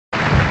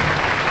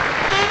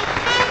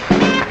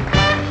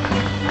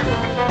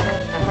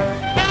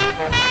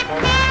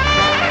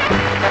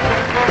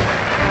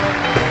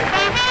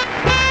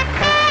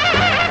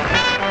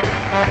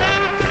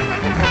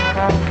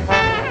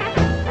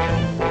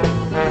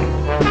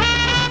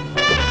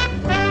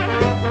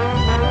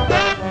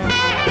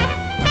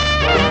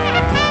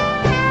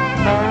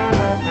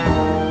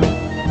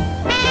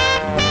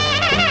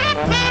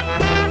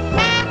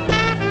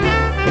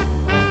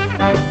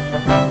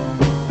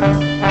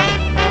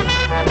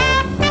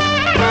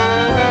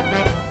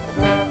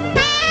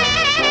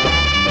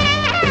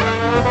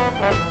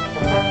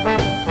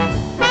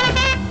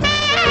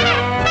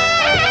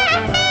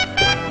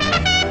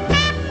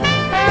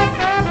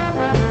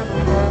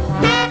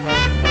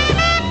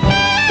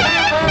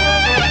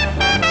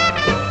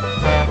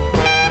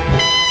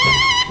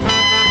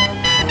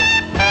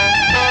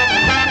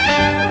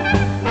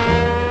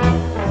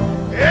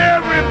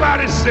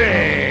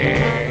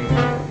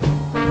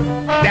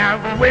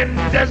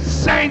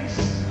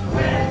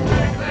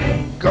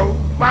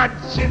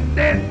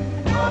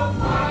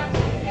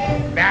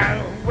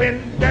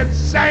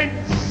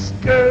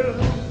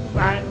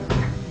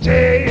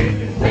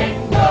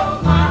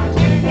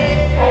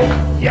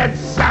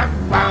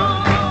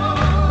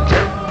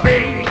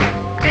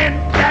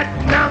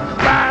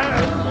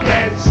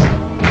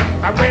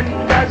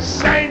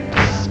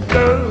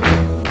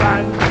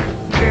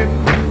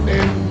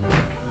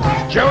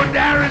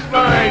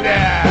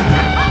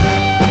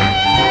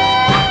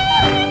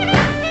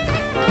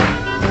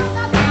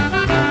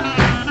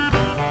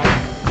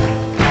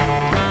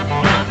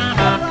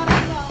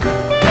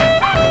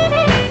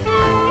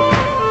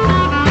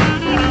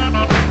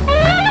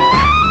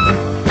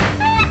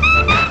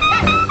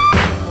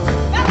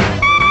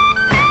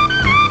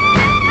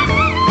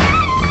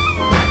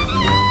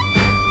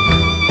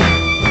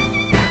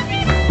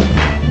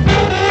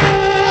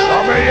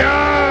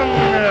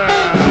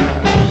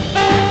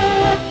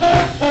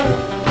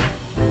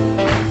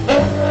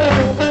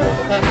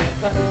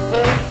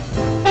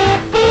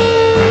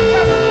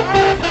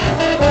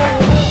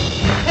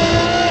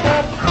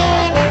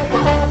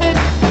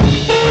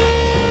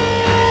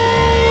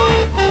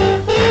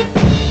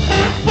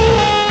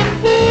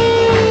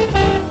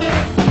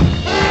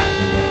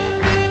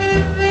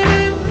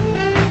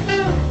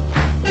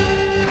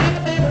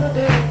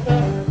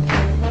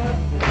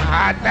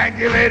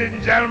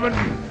gentlemen,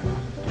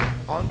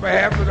 on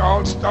behalf of the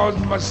All-Stars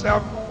and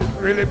myself, it's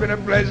really been a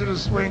pleasure to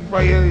swing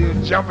for you.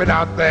 You're jumping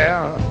out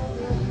there.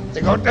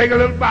 They're going to take a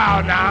little bow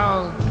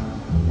now.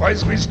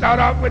 First, we start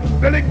off with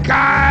Billy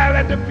Kyle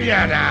at the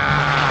piano.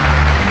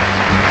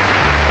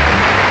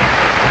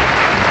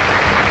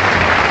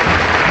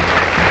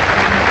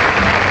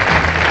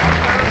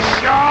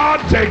 Shaw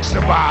takes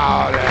the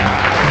bow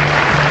there.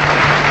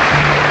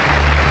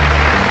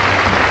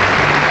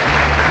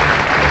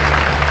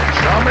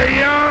 Tommy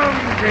Young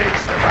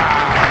takes the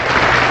bow.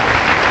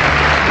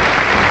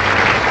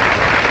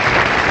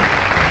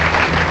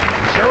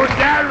 Joe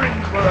Darren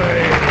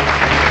plays.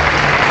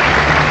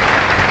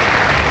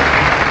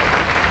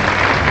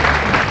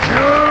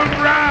 Joe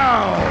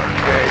Brown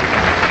plays.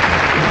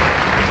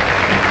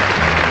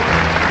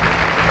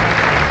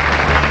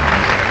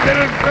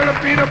 Little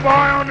Filipino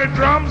boy on the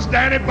drums,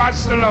 Danny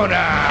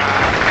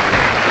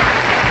Barcelona.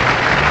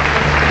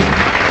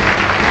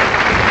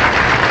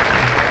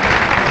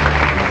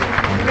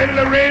 Little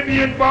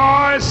Arabian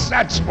boy,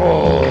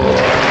 Satchmo.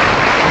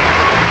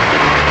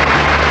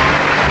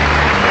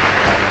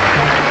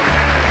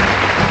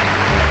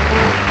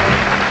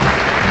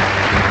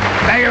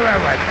 Thank you very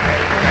much.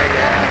 Thank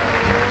you.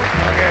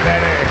 Okay,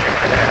 that is.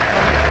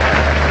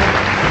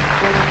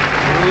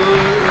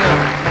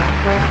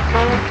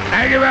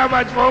 Thank you very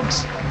much,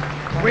 folks.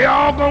 We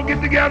all gonna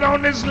get together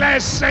on this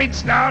last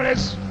Saints now.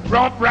 Let's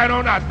romp right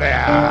on out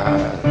there.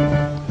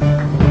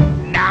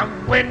 Now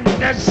when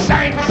the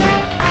Saints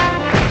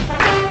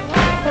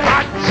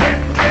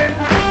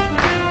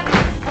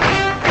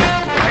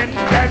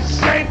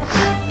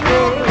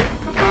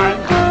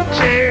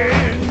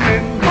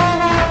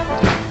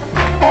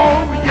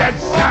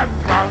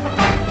I'm